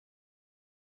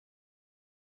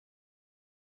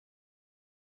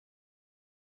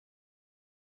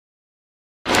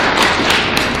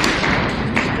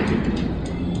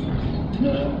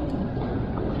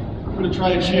going to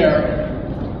try a chair.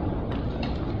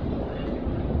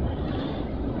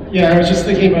 Yeah, I was just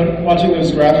thinking about watching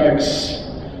those graphics,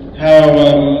 how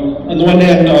on the one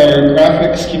hand our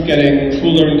graphics keep getting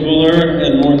cooler and cooler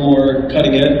and more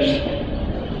cutting edge.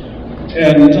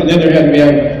 And on the other hand we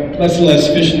have less and less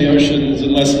fish in the oceans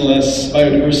and less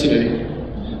biodiversity.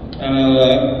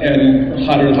 And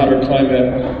hotter and hotter climate,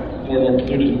 more and more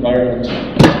polluted environment.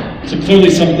 So clearly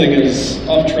something is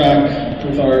off track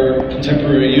with our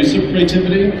contemporary use of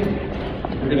creativity.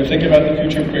 We're going to think about the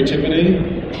future of creativity.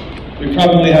 We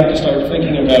probably have to start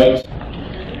thinking about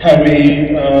how we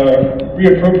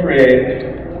reappropriate,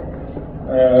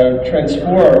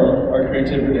 transform our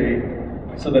creativity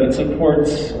so that it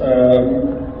supports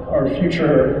our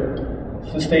future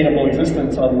sustainable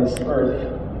existence on this earth.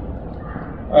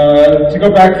 To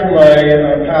go back through my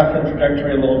path and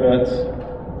trajectory a little bit,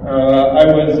 I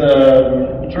was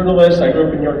a journalist. I grew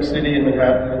up in New York City in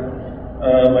Manhattan.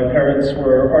 My parents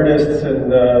were artists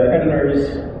and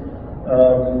editors.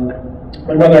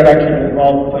 My mother had actually been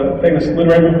involved with a famous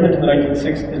literary movement in the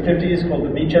 1950s called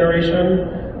the Beat Generation.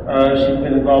 She'd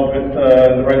been involved with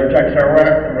the writer Jack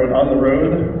Kerouac, who wrote On the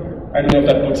Road. I don't know if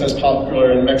that book's as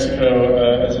popular in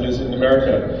Mexico as it is in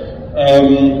America.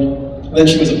 Then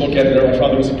she was a book editor. My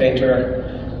father was a painter.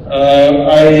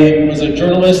 I was a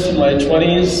journalist in my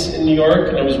 20s in New York,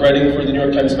 and I was writing for the New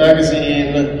York Times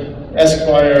Magazine,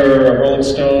 Esquire, Rolling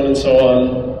Stone, and so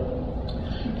on.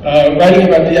 Writing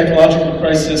about the ecological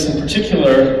crisis in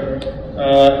particular,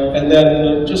 and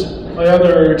then just my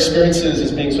other experiences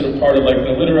as being sort of part of like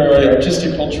the literary,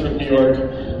 artistic culture of New York,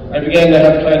 I began to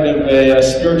have kind of a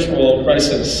spiritual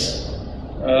crisis,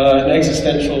 an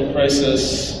existential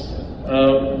crisis,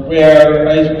 where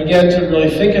I began to really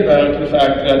think about the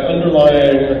fact that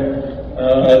underlying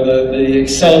the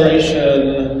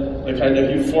acceleration, the kind of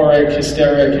euphoric,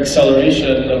 hysteric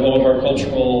acceleration of all of our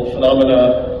cultural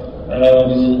phenomena,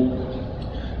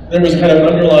 there was kind of an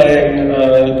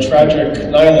underlying tragic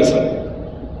nihilism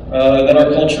that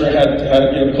our culture had,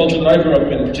 the culture that I grew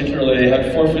up in particularly,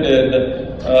 had forfeited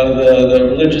the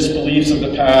religious beliefs of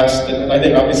the past, and I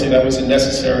think obviously that was a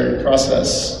necessary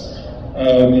process.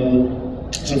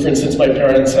 So for instance, my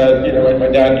parents had, my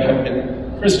dad had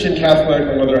been Christian Catholic,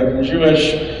 my mother had been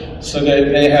Jewish, so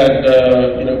they had,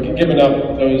 given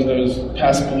up those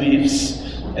past beliefs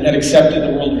and had accepted the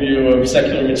worldview of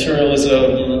secular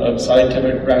materialism, of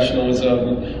scientific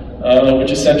rationalism,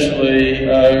 which essentially,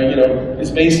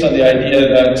 is based on the idea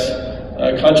that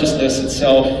consciousness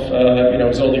itself,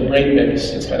 is only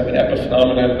brain-based. It's kind of an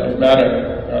epiphenomenon of matter.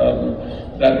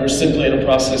 That we're simply in a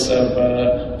process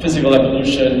of physical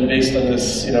evolution based on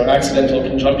this, accidental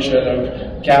conjunction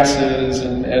of gases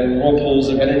and whirlpools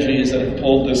of energies that have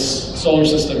pulled this solar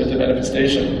system into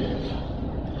manifestation.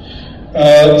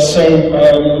 So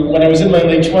when I was in my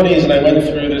late 20s and I went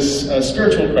through this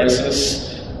spiritual crisis,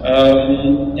 as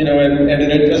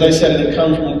I said, it had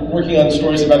come from working on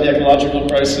stories about the ecological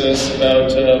crisis,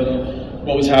 about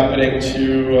what was happening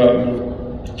to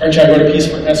Actually, I wrote a piece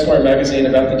for Esquire magazine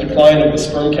about the decline of the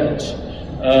sperm count,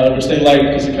 which they liked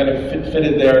because it kind of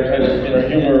fitted their kind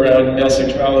of humor around male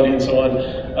sexuality and so on.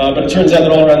 But it turns out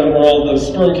that all around the world, the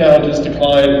sperm count has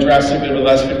declined drastically over the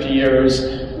last 50 years,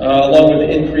 along with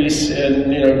the increase in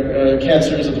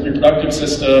cancers of the reproductive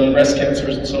system, breast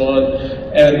cancers, and so on.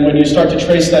 And when you start to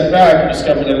trace that back, you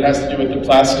discover that it has to do with the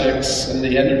plastics and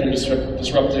the endocrine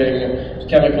disrupting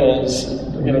chemicals,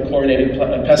 chlorinated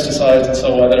pesticides and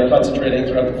so on that are concentrating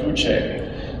throughout the food chain.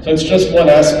 So it's just one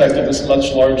aspect of this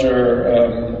much larger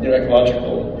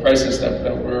ecological crisis that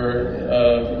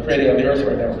we're creating on the earth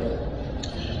right now.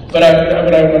 But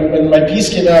when my piece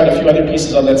came out, a few other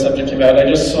pieces on that subject came out, I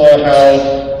just saw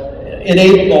how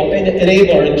enable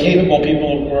or incapable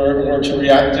people were to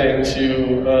reacting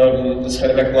to this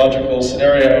kind of ecological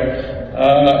scenario.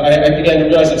 I began to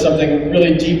realize that something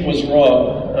really deep was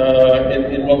wrong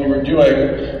in what we were doing,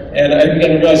 and I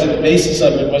began to realize that the basis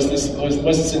of it was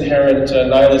this inherent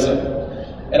nihilism.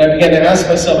 And I began to ask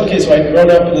myself, okay, so I'd grown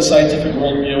up in the scientific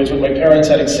worldview. It's what my parents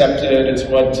had accepted. It's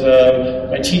what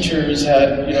my teachers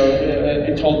had,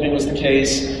 told me was the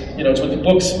case. It's what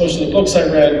most of the books I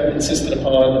read insisted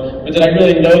upon. But did I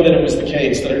really know that it was the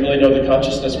case? Did I really know that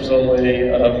consciousness was only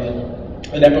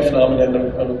an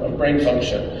epiphenomenon of brain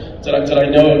function? Did I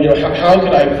know, how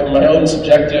could I, from my own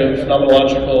subjective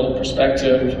phenomenological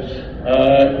perspective,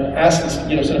 ask this,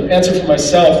 sort of answer for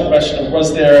myself the question of,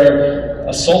 was there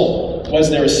a soul? Was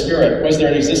there a spirit? Was there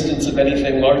an existence of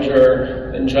anything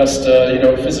larger than just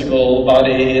a physical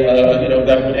body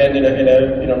that would end in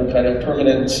a kind of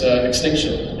permanent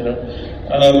extinction?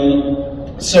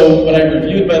 So when I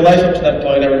reviewed my life up to that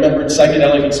point, I remembered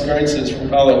psychedelic experiences from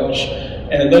college.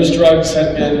 And those drugs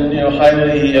had been,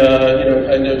 highly,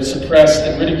 kind of suppressed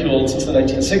and ridiculed since the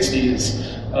 1960s,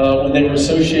 when they were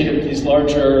associated with these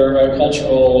larger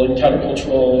cultural and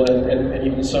countercultural and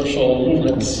even social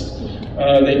movements.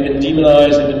 They'd been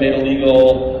demonized, they'd been made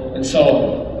illegal, and so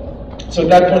on. So at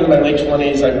that point in my late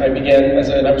 20s, I began,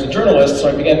 and I was a journalist, so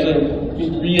I began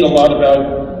to read a lot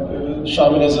about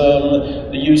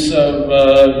shamanism, the use of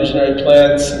visionary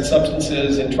plants and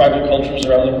substances in tribal cultures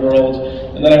around the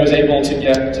world, and then I was able to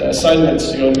get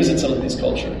assignments to go visit some of these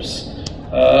cultures.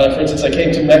 For instance, I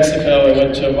came to Mexico, I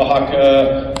went to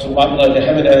Oaxaca, to Huatla de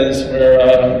Jimenez, where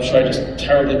I'm sure I just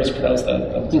terribly mispronounced that.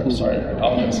 I'm sorry, I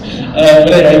apologize.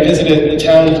 But anyway, I visited the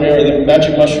town where the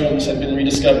magic mushrooms had been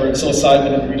rediscovered,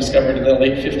 psilocybin had been rediscovered in the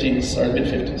late 50s, or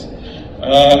mid-50s.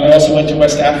 I also went to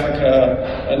West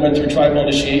Africa and went through tribal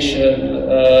initiation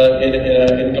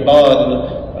in Gabon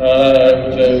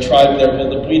with a tribe there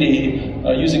called the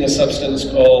Bwiti, using a substance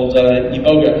called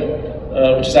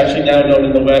iboga, which is actually now known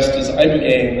in the West as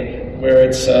ibogaine, where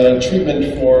it's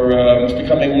treatment for, it's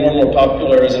becoming more and more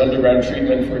popular as an underground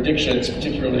treatment for addictions,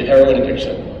 particularly heroin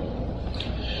addiction.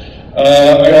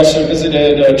 I also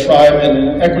visited a tribe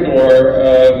in Ecuador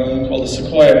called the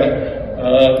Sequoia,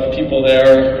 people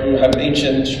there who have an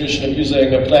ancient tradition of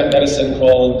using a plant medicine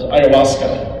called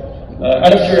ayahuasca.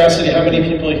 Out of curiosity, how many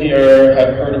people here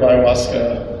have heard of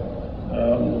ayahuasca?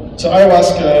 So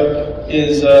ayahuasca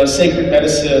is a sacred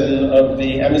medicine of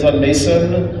the Amazon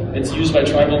basin. It's used by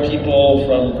tribal people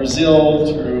from Brazil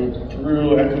through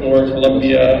Peru, Ecuador,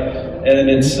 Colombia, and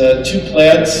it's two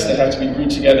plants that have to be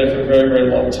brewed together for a very, very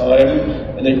long time,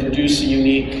 and they produce a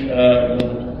unique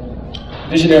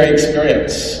visionary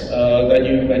experience that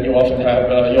you often have,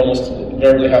 you almost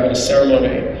invariably have in a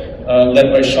ceremony,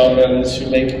 led by shamans who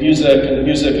make music, and the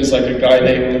music is like a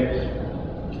guiding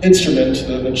instrument,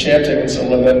 the chanting and so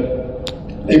on,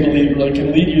 that they believe really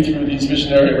can lead you through these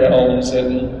visionary realms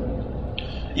and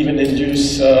even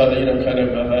induce, kind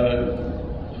of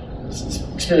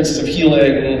experiences of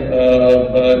healing,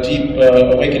 deep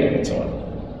awakening and so on.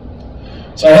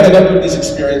 So I had a number of these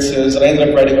experiences, and I ended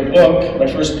up writing a book, my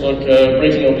first book,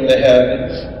 Breaking Open the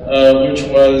Head, which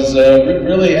was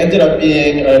really ended up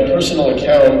being a personal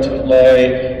account of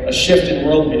my shift in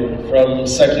worldview from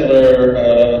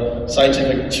secular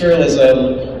scientific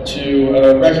materialism to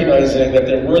recognizing that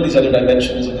there were these other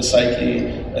dimensions of the psyche,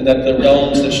 and that the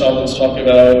realms that shamans talk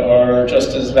about are just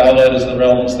as valid as the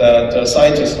realms that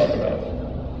scientists talk about.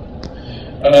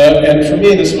 And for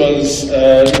me, this was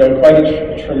quite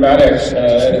a traumatic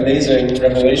and amazing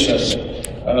revelation.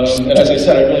 And as I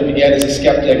said, I really began as a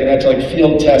skeptic and had to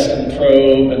field test and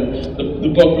probe, and the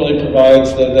book really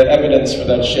provides the evidence for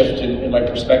that shift in my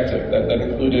perspective. That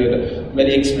included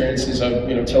many experiences of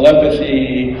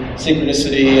telepathy,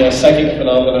 synchronicity, psychic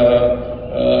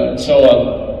phenomena, and so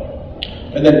on.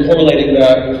 And then correlating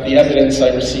that with the evidence I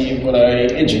received when I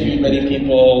interviewed many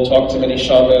people, talked to many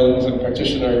shamans and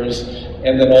practitioners,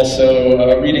 and then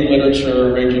also reading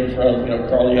literature ranging from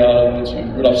Carl Jung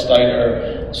to Rudolf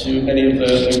Steiner to many of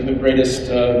the greatest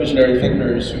visionary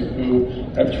thinkers who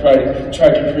have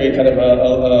tried to create kind of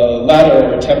a ladder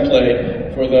or a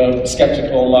template for the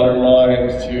skeptical modern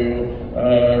mind to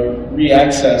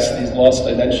re-access these lost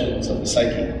dimensions of the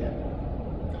psyche.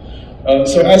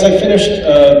 So as I finished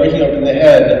Breaking Open the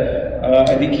Head,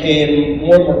 I became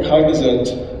more and more cognizant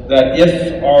that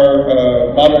if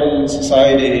our modern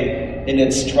society, in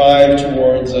its drive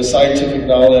towards scientific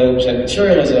knowledge and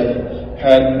materialism,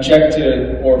 had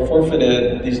rejected or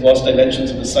forfeited these lost dimensions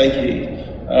of the psyche,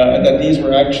 and that these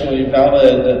were actually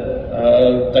valid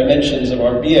dimensions of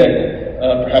our being,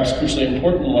 perhaps crucially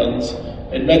important ones,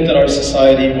 it meant that our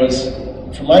society was,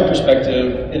 from my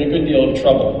perspective, in a good deal of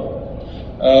trouble.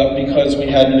 Because we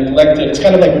had neglected, it's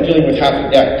kind of like we're dealing with half a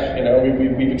deck,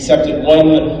 we've accepted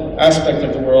one aspect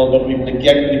of the world, but we've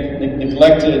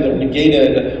neglected or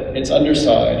negated its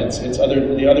underside,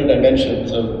 the other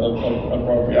dimensions of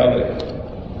our reality.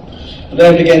 And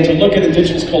then I began to look at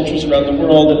indigenous cultures around the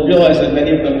world and realize that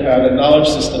many of them had a knowledge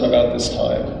system about this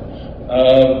time,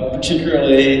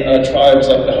 particularly tribes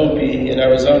like the Hopi in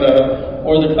Arizona,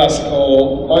 or the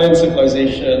classical Mayan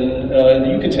civilization in the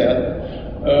Yucatan,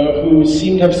 who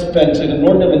seem to have spent an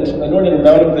inordinate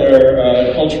amount of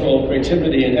their cultural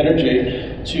creativity and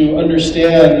energy to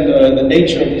understand the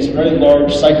nature of these very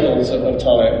large cycles of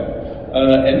time,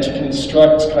 and to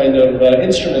construct kind of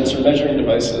instruments or measuring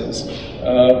devices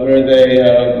where they,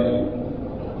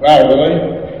 wow, really?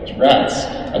 It's rats.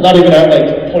 I'm not even at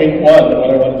 0.1 what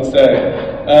I wanted to say.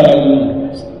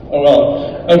 Oh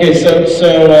well. Okay, so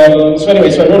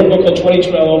anyway, so I wrote a book called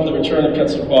 2012, The Return of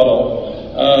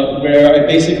Quetzalcoatl, where I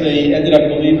basically ended up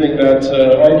believing that,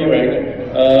 arguing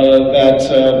that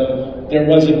there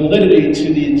was a validity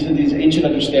to these ancient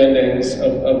understandings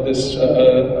of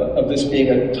this being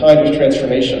a time of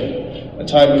transformation, a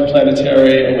time of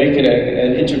planetary awakening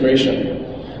and integration.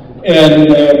 And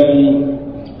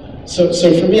so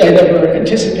for me, I never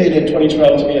anticipated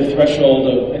 2012 to be a threshold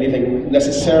of anything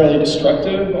necessarily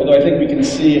destructive, although I think we can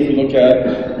see, if we look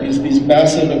at these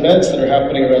massive events that are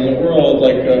happening around the world,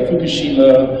 like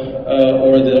Fukushima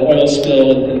or the oil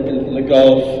spill in the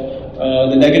Gulf,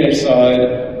 the negative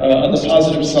side. On the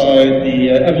positive side, the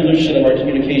evolution of our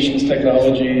communications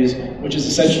technologies, which is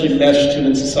essentially meshed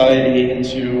human society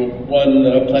into one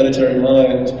planetary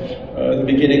mind, the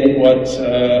beginning of what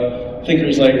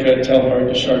thinkers like Teilhard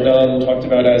de Chardin talked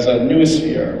about as a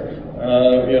noosphere.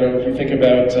 If you think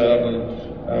about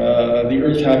the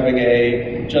Earth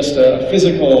having just a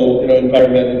physical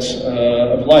environment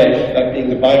of life, that being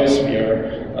the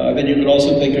biosphere, then you could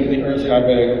also think of the Earth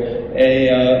having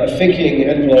a thinking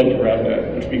envelope around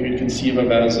it, which we could conceive of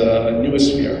as a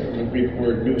noosphere, the Greek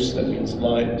word nous, that means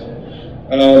mind.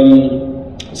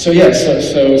 So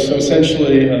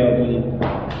essentially,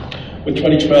 with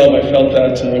 2012, I felt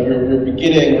that we're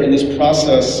in this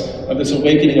process of this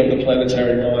awakening of the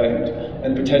planetary mind,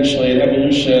 and potentially an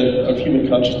evolution of human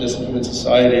consciousness and human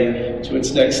society to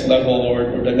its next level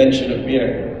or dimension of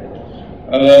being.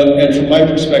 And from my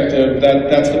perspective,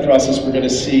 that's the process we're going to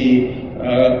see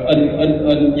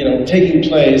taking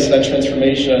place. That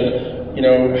transformation,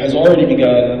 has already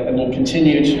begun and will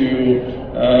continue to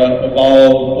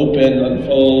evolve, open,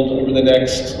 unfold over the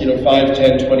next, 5,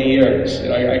 10, 20 years.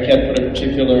 I can't put a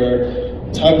particular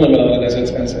time limit on it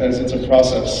as it's a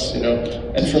process,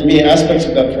 And for me, aspects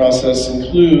of that process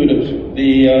include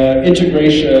the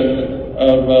integration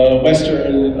of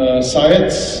Western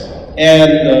science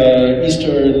and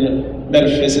Eastern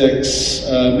metaphysics,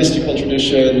 mystical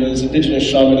traditions, indigenous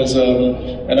shamanism,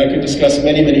 and I could discuss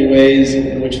many, many ways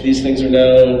in which these things are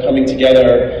now coming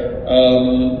together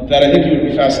that I think you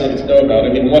would be fascinated to know about. I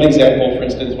mean, one example, for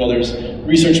instance, there's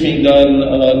research being done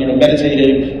on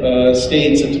meditative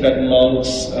states of Tibetan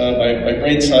monks by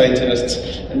brain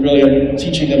scientists, and really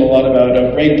teaching them a lot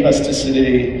about brain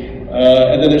plasticity.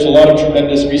 And then there's a lot of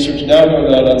tremendous research now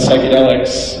going on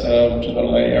psychedelics, which is one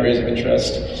of my areas of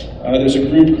interest. There's a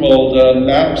group called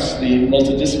MAPS, the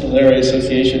Multidisciplinary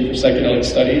Association for Psychedelic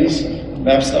Studies,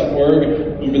 MAPS.org,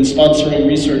 who've been sponsoring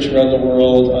research around the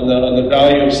world on the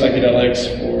value of psychedelics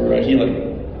for healing.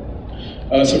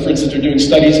 So for instance, they're doing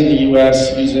studies in the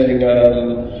US using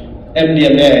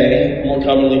MDMA, more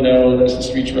commonly known as the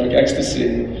street drug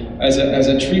ecstasy, as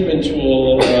a treatment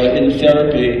tool in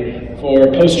therapy for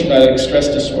post-traumatic stress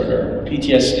disorder,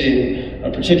 PTSD,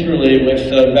 particularly with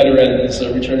veterans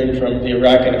returning from the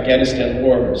Iraq and Afghanistan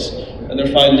wars. And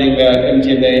they're finding that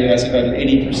MDMA has about an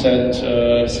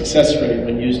 80% success rate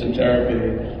when used in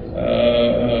therapy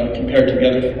compared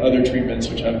to other treatments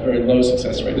which have very low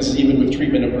success rate. This is even with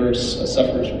treatment-averse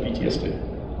sufferers from PTSD.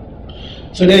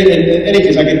 So in any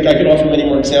case, I could offer many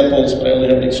more examples, but I only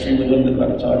have an extremely limited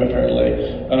amount of time, apparently,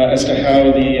 as to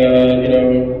how the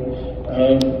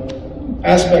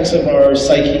aspects of our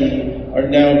psyche are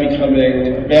now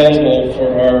becoming available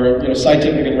for our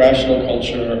scientific and rational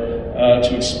culture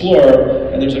to explore,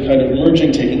 and there's a kind of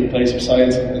merging taking place of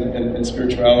science and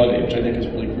spirituality, which I think is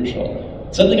really crucial.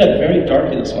 Suddenly got very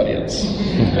dark in this audience.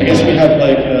 I guess we have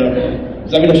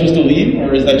does that mean I'm supposed to leave,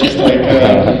 or is that just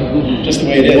just the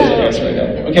way it is, I guess, right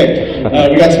now? Okay,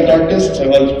 we got some darkness, so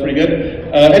that was pretty good.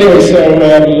 Anyway, so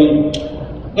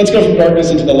let's go from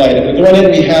darkness into the light. And on the one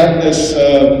hand, we have this,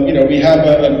 we have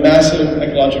a massive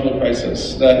ecological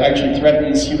crisis that actually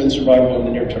threatens human survival in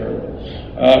the near term.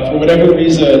 For whatever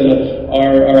reason,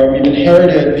 we've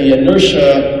inherited the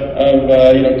inertia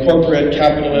of corporate,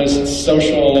 capitalist,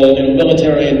 social,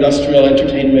 military, industrial,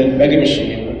 entertainment mega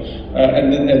machine,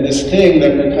 and this thing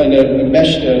that we're kind of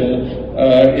enmeshed in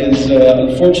is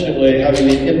unfortunately having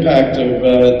the impact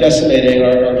of decimating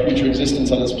our future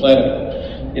existence on this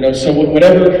planet. So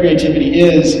whatever creativity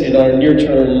is in our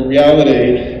near-term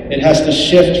reality, it has to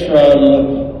shift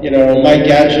from, my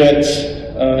gadget,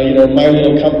 my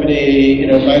little company,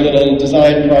 my little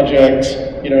design project,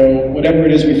 whatever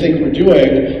it is we think we're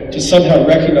doing, to somehow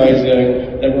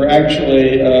recognizing that we're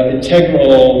actually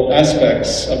integral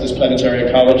aspects of this planetary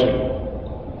ecology.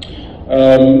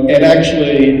 And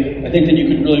actually, I think that you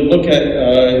could really look at,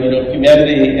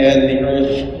 humanity and the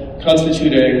Earth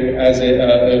constituting as a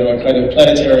kind of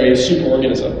planetary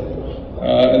superorganism.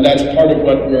 And that's part of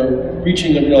what we're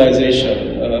reaching the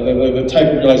realization, the type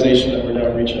of realization that we're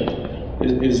now reaching,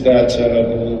 is that,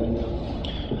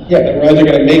 that we're either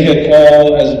going to make it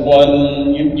all as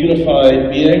one unified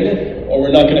being, or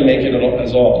we're not going to make it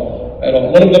as all. at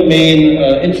all. One of the main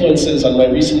influences on my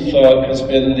recent thought has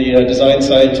been the design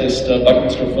scientist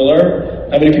Buckminster Fuller.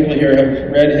 How many people here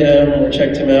have read him or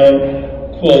checked him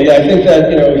out? Cool. Yeah, I think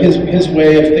that his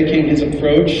way of thinking, his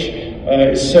approach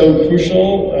is so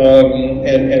crucial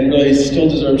and really still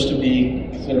deserves to be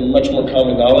much more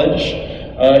common knowledge.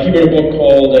 He wrote a book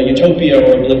called Utopia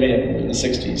or Oblivion in the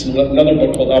 60s, and another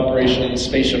book called Operation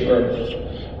Spaceship Earth.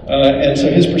 And so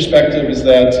his perspective is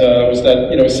that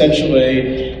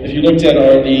essentially, if you looked at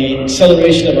the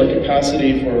acceleration of our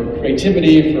capacity for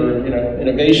creativity, for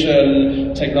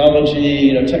innovation,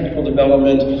 technology, technical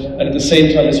development, and at the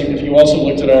same time, if you also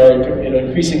looked at our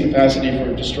increasing capacity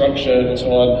for destruction and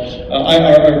so on,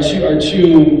 our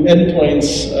two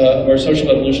endpoints of our social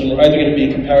evolution were either going to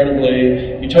be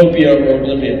comparatively utopia or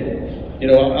oblivion.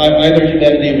 Either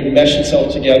humanity would mesh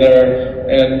itself together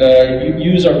and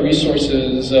use our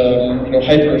resources,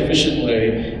 hyper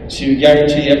efficiently to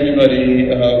guarantee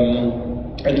everybody,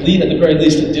 at the very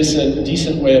least, a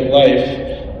decent way of life.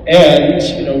 And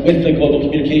with the global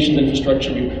communication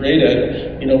infrastructure we've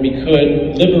created, we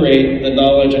could liberate the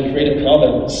knowledge and creative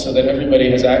commons so that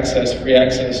everybody has free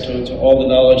access to all the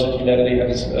knowledge that humanity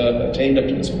has attained up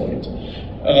to this point.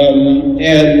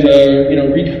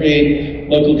 Recreate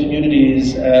local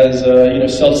communities as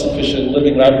self-sufficient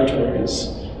living laboratories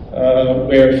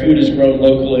where food is grown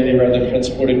locally rather than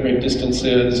transported great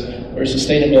distances, where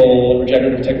sustainable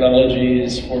regenerative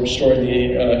technologies for restoring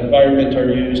the environment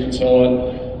are used, and so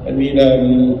on. I mean,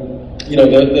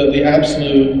 the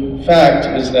absolute fact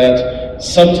is that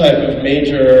some type of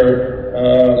major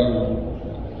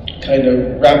kind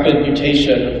of rapid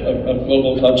mutation of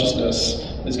global consciousness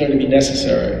is going to be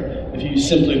necessary. If you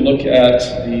simply look at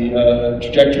the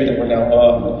trajectory that we're now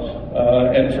on,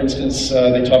 and for instance,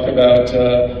 they talk about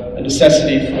a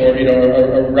necessity for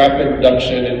a rapid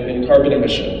reduction in carbon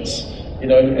emissions,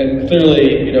 and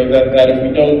clearly, that if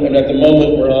we don't, and at the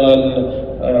moment we're on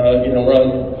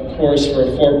course for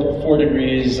a 4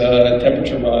 degrees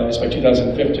temperature rise by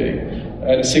 2050,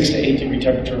 and a 6 to 8 degree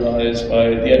temperature rise by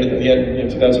the end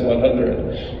of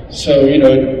 2100. So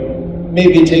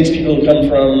maybe it takes people who come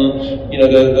from,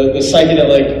 the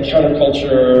psychedelic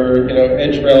counterculture,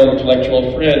 edge realm,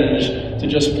 intellectual fringe, to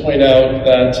just point out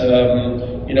that,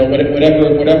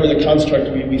 whatever the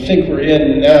construct we think we're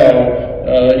in now,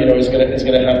 is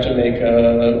going to have to make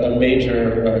a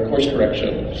major course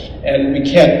correction, and we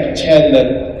can't pretend that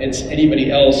it's anybody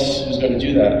else who's going to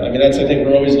do that. I mean, I think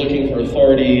we're always looking for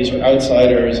authorities or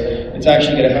outsiders. It's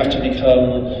actually going to have to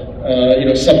become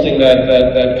something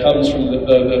that comes from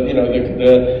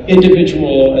the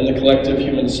individual and the collective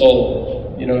human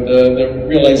soul. The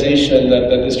realization that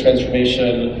this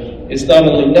transformation is not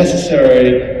only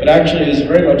necessary, but actually is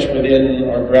very much within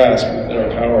our grasp, within our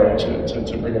power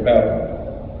to bring about.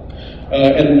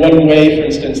 And one way, for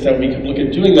instance, that we could look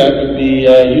at doing that would be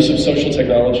use of social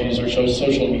technologies or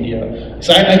social media.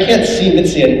 So I can't see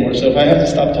Mitzi anymore, so if I have to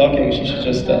stop talking, she should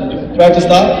just... do I have to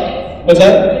stop? What's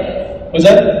that? What's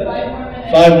that?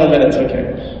 5 more minutes,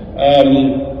 okay.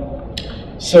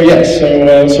 So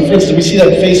for instance, we see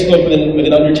that Facebook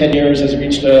within under 10 years has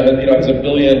reached, has 1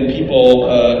 billion people,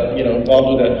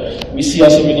 involved with it. We see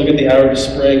also, we look at the Arab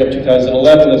Spring of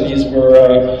 2011, that these were,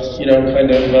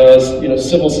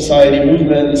 civil society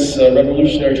movements,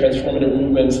 revolutionary, transformative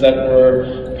movements that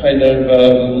were kind of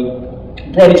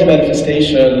brought into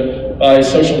manifestation by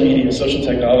social media, social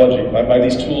technology, by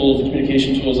these tools,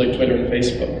 communication tools like Twitter and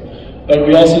Facebook. But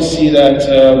we also see that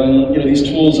these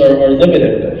tools are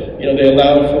limited. They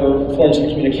allow for forms of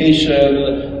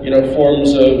communication,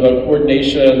 forms of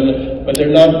coordination, but they're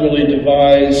not really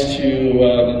devised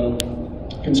to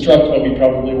construct what we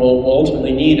probably will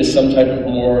ultimately need is some type of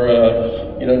more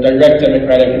direct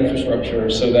democratic infrastructure,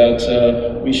 so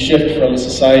that we shift from a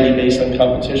society based on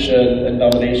competition and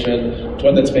domination to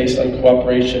one that's based on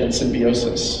cooperation and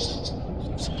symbiosis.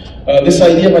 This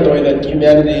idea, by the way, that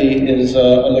humanity is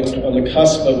on the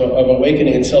cusp of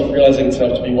awakening and self-realizing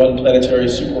itself to be one planetary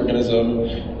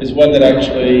superorganism is one that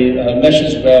actually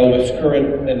meshes well with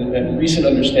current and recent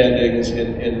understandings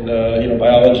in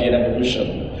biology and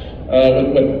evolution.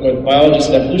 What biologists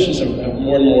and evolutionists have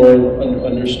more and more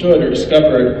understood or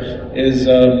discovered is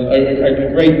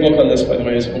a great book on this, by the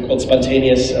way, is a book called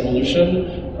Spontaneous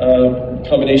Evolution,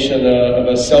 combination of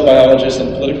a cell biologist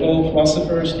and political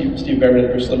philosopher, Steve Berman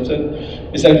and Bruce Lipton,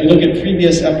 is that if you look at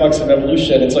previous epochs of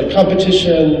evolution, it's like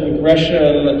competition,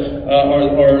 aggression,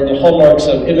 are the hallmarks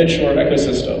of immature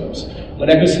ecosystems. When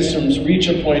ecosystems reach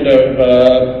a point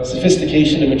of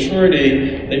sophistication and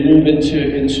maturity, they move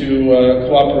into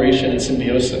cooperation and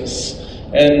symbiosis.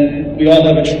 And we all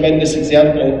have a tremendous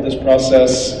example of this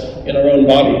process in our own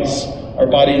bodies. Our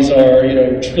bodies are,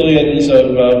 trillions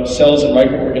of cells and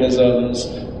microorganisms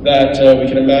that we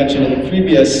can imagine in the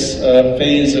previous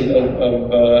phase of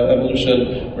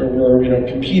evolution, where we're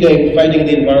competing, fighting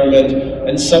the environment,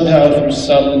 and somehow through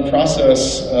some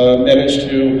process managed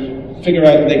to figure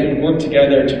out that they could work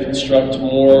together to construct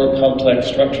more complex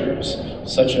structures,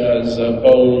 such as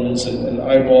bones and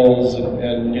eyeballs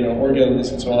and organs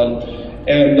and so on.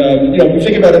 And if we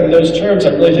think about it in those terms, I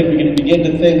really think we can begin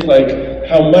to think like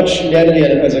how much humanity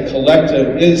as a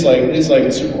collective is like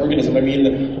a superorganism. I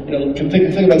mean, can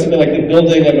think about something like the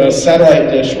building of a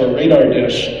satellite dish or a radar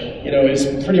dish.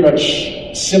 Is pretty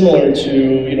much similar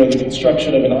to the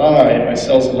construction of an eye by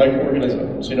cells and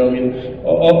microorganisms.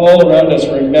 All around us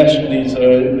we're enmeshed in these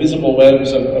invisible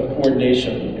webs of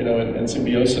coordination, and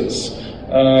symbiosis.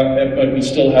 But we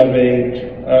still have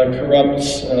a corrupt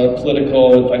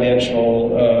political and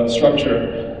financial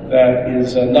structure that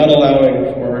is not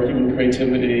allowing for human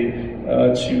creativity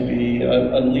to be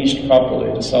unleashed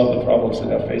properly to solve the problems that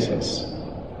now face us.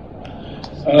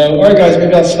 All right, guys,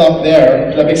 maybe I'll stop there.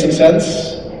 Does that make some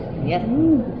sense? Yeah.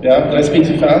 Yeah? Did I speak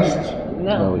too fast?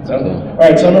 No. No? All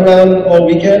right, so I'm around all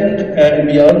weekend and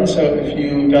beyond, so if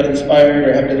you got inspired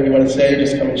or have anything you want to say,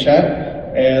 just come and chat.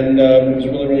 And it was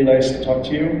really, really nice to talk to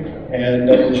you, and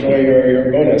enjoy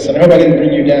your bonus. And I hope I didn't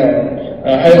bring you down.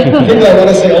 The thing that I want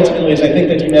to say ultimately is I think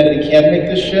that humanity can make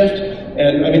this shift.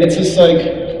 And I mean, it's just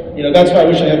like, that's why I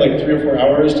wish I had like 3 or 4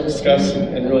 hours to discuss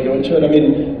and really go into it. I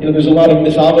mean, there's a lot of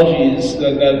mythologies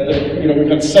that we've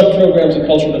got sub-programs of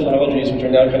cultural mythologies which are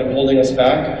now kind of holding us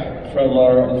back from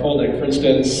our unfolding. For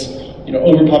instance,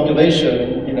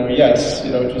 overpopulation, yes,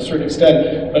 to a certain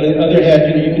extent. But on the other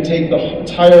hand, you can take the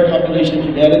entire population of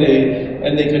humanity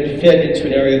and they could fit into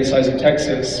an area the size of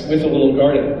Texas with a little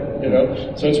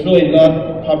garden, So it's really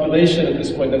not population at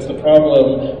this point that's the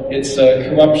problem. It's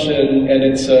corruption and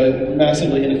it's a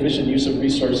massively inefficient use of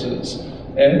resources.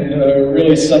 And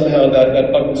really somehow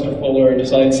that Buckminster-Fuller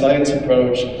design science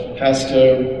approach has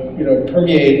to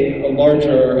permeate a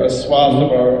larger swath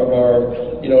of our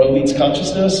elite's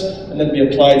consciousness and then be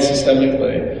applied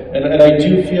systemically. And I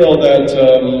do feel that,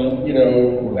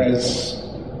 as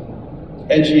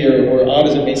edgy or odd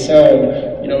as it may sound,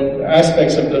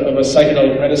 aspects of a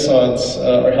psychedelic renaissance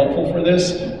are helpful for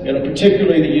this.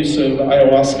 Particularly the use of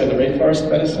ayahuasca, the rainforest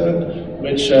medicine,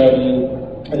 which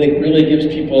I think really gives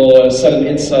people a sudden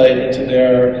insight into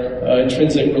their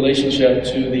intrinsic relationship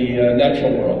to the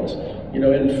natural world.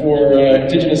 And for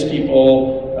indigenous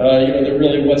people, there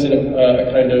really wasn't a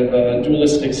kind of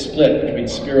dualistic split between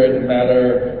spirit and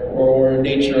matter, or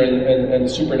nature and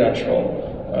supernatural.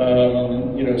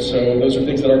 So those are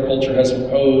things that our culture has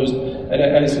imposed, and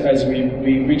as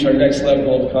we reach our next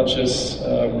level of conscious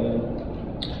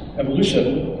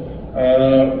evolution,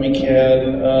 we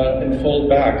can unfold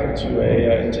back into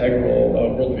a integral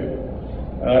worldview.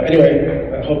 Anyway,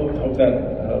 I hope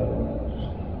that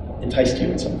enticed you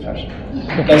in some fashion.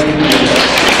 Nice to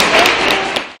meet you.